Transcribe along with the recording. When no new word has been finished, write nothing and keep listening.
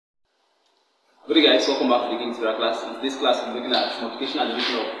Good day guys, welcome back to the King class. In this class we're looking at multiplication and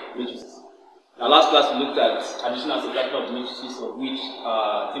division of matrices. Now last class we looked at addition and subtraction of matrices, of which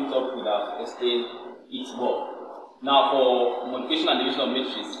team top would have explained it well. Now for multiplication and division of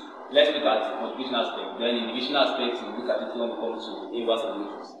matrices, let's look at multiplication aspect. Then in division aspect we look at it when we come to inverse of the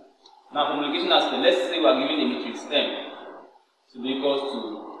matrix. Now for multiplication aspect, let's say we are given a matrix M to be equals to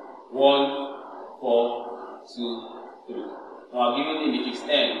 1, 4, 2, 3. Now we are given a matrix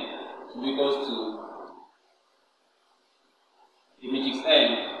M to be equals to the matrix N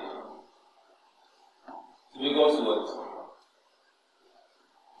to be equals to what?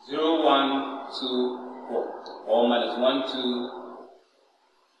 0, 1, 2, 4 or minus 1, 2,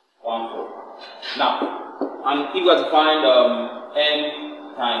 1, 4. Now, and if we are to find N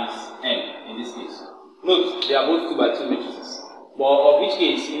times N in this case, note they are both 2 by 2 matrices, but of which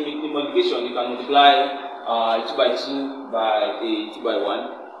case in multiplication you can multiply 2 by 2 by a 2 by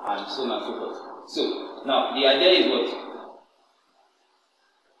 1 and so on and so forth. So now the idea is what?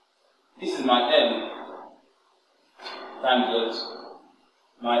 This is my M times what?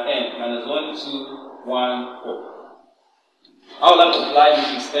 My N minus 1, 2, 1, 4. How will I multiply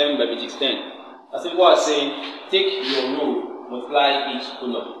matrix M by matrix N? As simple as saying, take your row, multiply each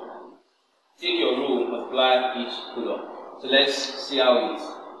column. Take your row, multiply each column. So let's see how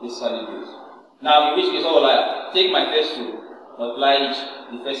this value goes. Now in which case, what will I have? Take my first row, multiply each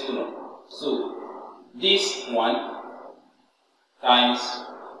the first column. So this 1 times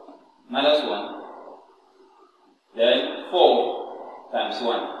minus 1, then 4 times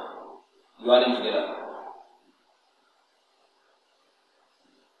 1. You add them together.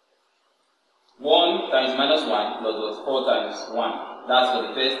 1 times minus 1 plus 4 times 1. That's for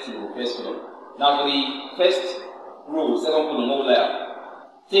the first row, first column. Now for the first row, second column, what will I have?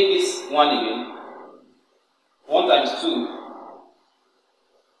 Take this 1 again. 1 times 2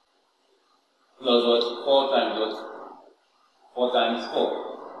 plus what? 4 times what? 4 times 4.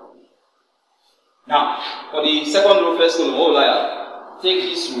 Now, for the second row, first column, what will I have? Take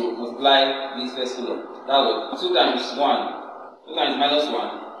this row, multiply this first column. That was 2 times 1, 2 times minus 1,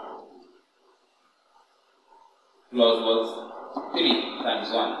 plus what? 3 times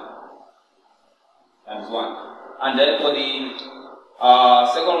 1, times 1. And then for the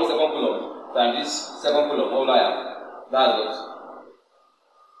second row, second column, times this second column, what will I have? That's what?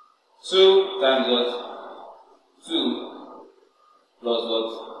 2 times what? 2 plus what?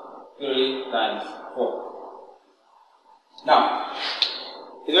 3 times 4. Now,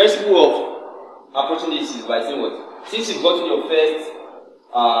 a very simple way of approaching this is by saying what? Since you've gotten your first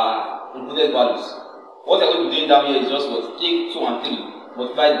inputted values, what you're going to be doing down here is just what? Take 2 and 3,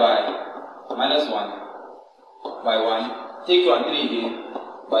 multiplied by minus 1, by 1, take 2 and 3 again,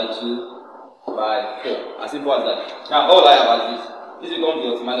 by 2, by 4. As simple as that. Now, all I have is this. This becomes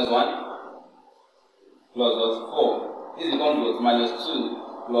what? Minus 1 plus what? 4. This becomes what? Minus 2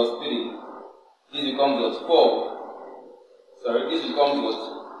 plus 3. This becomes what? 4. Sorry, this becomes what?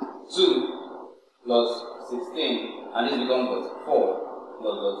 2 plus 16. And this becomes what? 4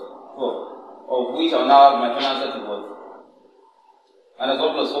 plus what? 4. Of which I'll now have my final answer to what? Minus 1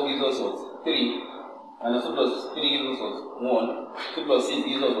 plus 4 gives us what? 3. Minus 2 plus 3 gives us what? 1. 2 plus 6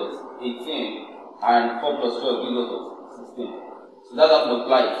 gives us what? 18. And 4 plus 12 gives us what? 16. So that's how to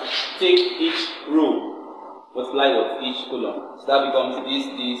multiply it. Take each row, multiply what? Each column. So that becomes this,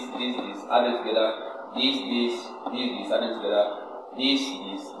 add them together. This, add them together. This,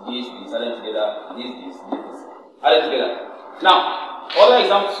 add them together. This, add them together. Now, other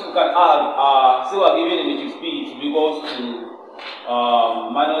examples you can add are, say we are given a matrix B to be equals to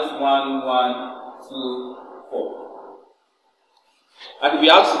minus 1, 1, 2, 4. I could be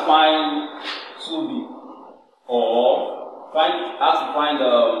asked to find 2B or asked to find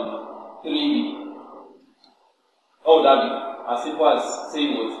 3B. What would that be? As simple as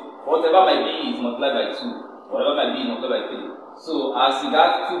saying what? Whatever my B is multiplied by 2, whatever my B is multiplied by 3. So as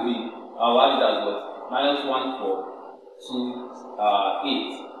regards 2B, I'll have it as what? Minus 1, 4, 2,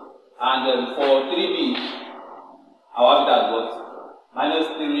 8. And for 3B, I'll have it as what? Minus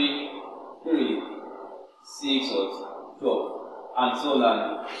 3, 3, 6, what? 12. And so on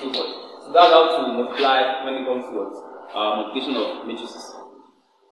and so forth. So that's how to multiply when it comes to what? Multiplication of matrices.